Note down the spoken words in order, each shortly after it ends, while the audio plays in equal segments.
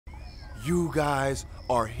You guys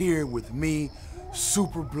are here with me,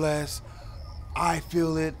 super blessed. I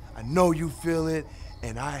feel it, I know you feel it,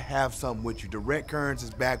 and I have something with you. Direct Currents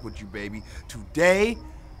is back with you, baby. Today,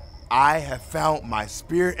 I have found my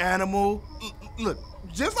spirit animal. Look,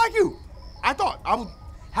 just like you. I thought,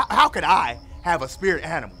 how could I have a spirit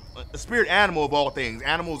animal? A spirit animal of all things.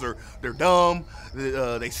 Animals they're dumb,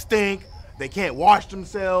 they stink, they can't wash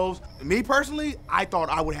themselves. Me personally, I thought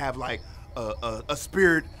I would have like a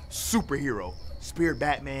spirit superhero. Spirit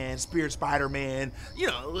Batman, Spirit Spider-Man, you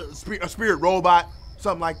know, a spirit robot,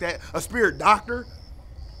 something like that. A spirit doctor,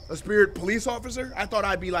 a spirit police officer. I thought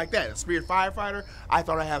I'd be like that. A spirit firefighter. I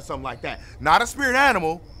thought I'd have something like that. Not a spirit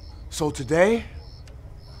animal. So today,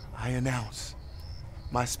 I announce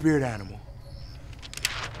my spirit animal,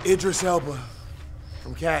 Idris Elba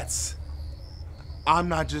from Cats. I'm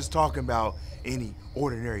not just talking about any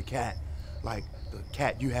ordinary cat, like the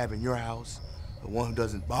cat you have in your house, the one who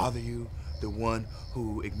doesn't bother you, the one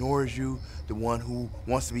who ignores you, the one who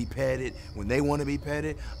wants to be petted when they want to be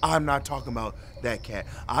petted. I'm not talking about that cat.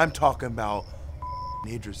 I'm talking about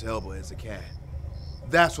Idris Elba as a cat.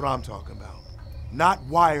 That's what I'm talking about. Not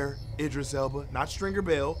Wire Idris Elba, not Stringer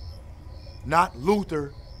Bell, not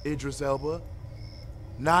Luther Idris Elba,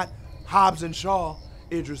 not Hobbs and Shaw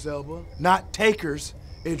Idris Elba, not Takers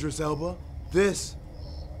Idris Elba. This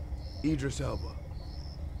Idris Elba,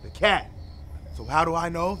 the cat. So how do I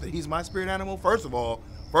know that he's my spirit animal? First of all,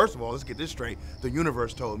 let's get this straight. The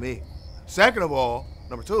universe told me. Second of all,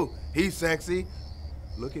 number two, he's sexy.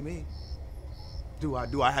 Look at me. Do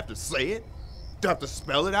I have to say it? Do I have to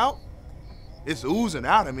spell it out? It's oozing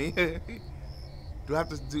out of me.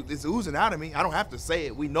 It's oozing out of me. I don't have to say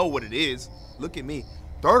it. We know what it is. Look at me.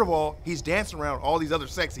 Third of all, he's dancing around all these other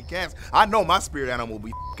sexy cats. I know my spirit animal will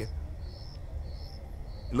be f***ing.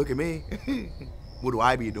 Look at me. What do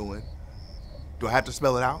I be doing? Do I have to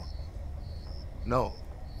spell it out? No.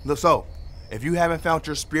 So, if you haven't found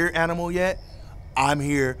your spirit animal yet, I'm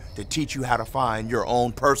here to teach you how to find your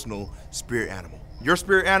own personal spirit animal. Your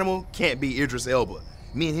spirit animal can't be Idris Elba.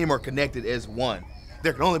 Me and him are connected as one.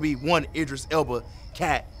 There can only be one Idris Elba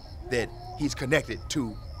cat that he's connected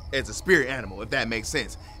to as a spirit animal, if that makes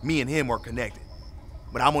sense. Me and him are connected.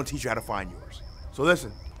 But I'm gonna teach you how to find yours. So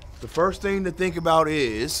listen, the first thing to think about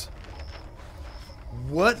is,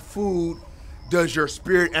 what food does your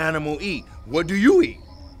spirit animal eat? What do you eat?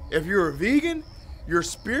 If you're a vegan, your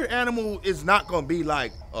spirit animal is not gonna be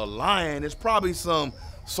like a lion. It's probably some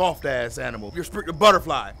soft ass animal. Your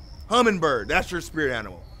butterfly, hummingbird, that's your spirit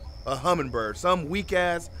animal. A hummingbird, some weak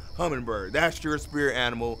ass hummingbird. That's your spirit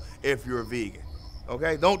animal if you're a vegan.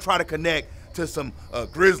 Okay? Don't try to connect to some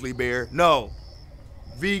grizzly bear. No.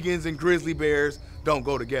 Vegans and grizzly bears don't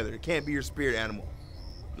go together. It can't be your spirit animal.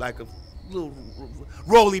 Like a little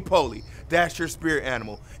roly-poly. That's your spirit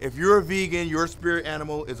animal. If you're a vegan, your spirit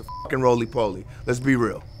animal is a fucking roly-poly. Let's be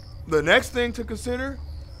real. The next thing to consider,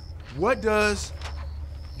 what does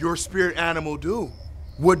your spirit animal do?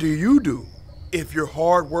 What do you do? If you're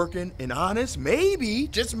hardworking and honest, maybe,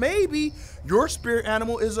 just maybe, your spirit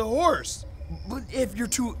animal is a horse. But if you're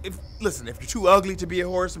too ugly to be a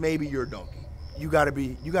horse, maybe you're a donkey. You gotta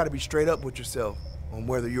be straight up with yourself on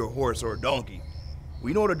whether you're a horse or a donkey.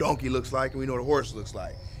 We know what a donkey looks like and we know what a horse looks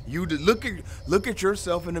like. You look at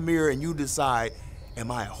yourself in the mirror and you decide, am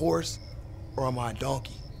I a horse or am I a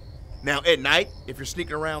donkey? Now at night, if you're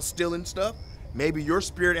sneaking around stealing stuff, maybe your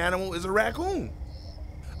spirit animal is a raccoon.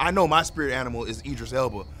 I know my spirit animal is Idris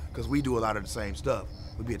Elba because we do a lot of the same stuff.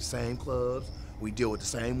 We be at the same clubs, we deal with the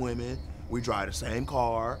same women, we drive the same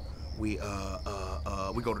car, we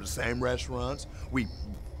go to the same restaurants, we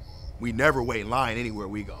never wait in line anywhere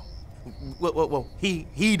we go. Well,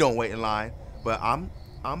 he don't wait in line, but I'm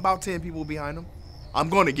about 10 people behind him. I'm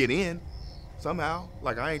gonna get in somehow.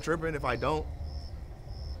 Like, I ain't tripping if I don't.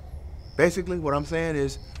 Basically, what I'm saying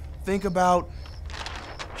is, think about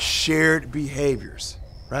shared behaviors,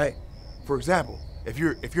 right? For example, if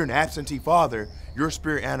you're an absentee father, your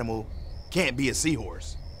spirit animal can't be a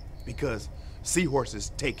seahorse because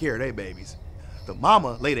seahorses take care of their babies. The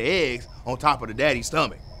mama lay the eggs on top of the daddy's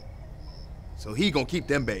stomach, so he gonna keep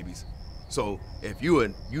them babies. So if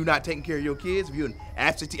you not taking care of your kids, if you an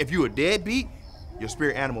absentee, if you a deadbeat, your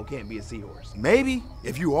spirit animal can't be a seahorse. Maybe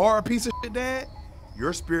if you are a piece of shit dad,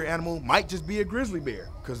 your spirit animal might just be a grizzly bear,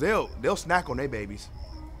 cause they'll snack on their babies,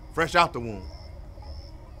 fresh out the womb.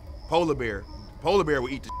 Polar bear will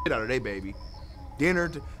eat the shit out of their baby. Dinner,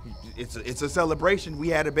 it's a celebration. We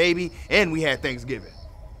had a baby and we had Thanksgiving,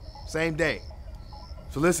 same day.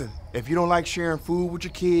 So listen, if you don't like sharing food with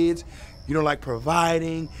your kids, you don't like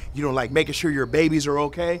providing, you don't like making sure your babies are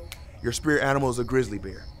okay, your spirit animal is a grizzly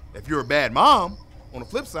bear. If you're a bad mom, On the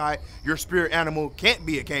flip side, your spirit animal can't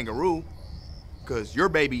be a kangaroo because your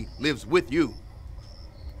baby lives with you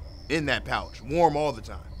in that pouch, warm all the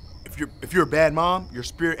time. If you're a bad mom, your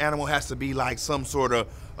spirit animal has to be like some sort of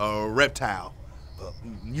reptile.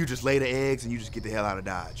 You just lay the eggs and you just get the hell out of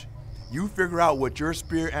Dodge. You figure out what your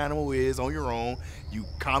spirit animal is on your own. You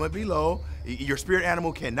comment below. Your spirit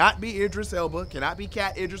animal cannot be Idris Elba, cannot be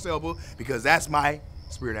Cat Idris Elba, because that's my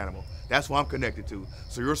spirit animal. That's who I'm connected to.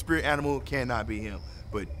 So your spirit animal cannot be him.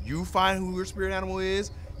 But you find who your spirit animal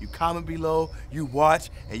is, you comment below, you watch,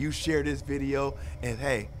 and you share this video. And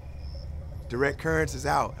hey, Direct Currents is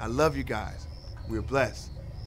out. I love you guys. We're blessed.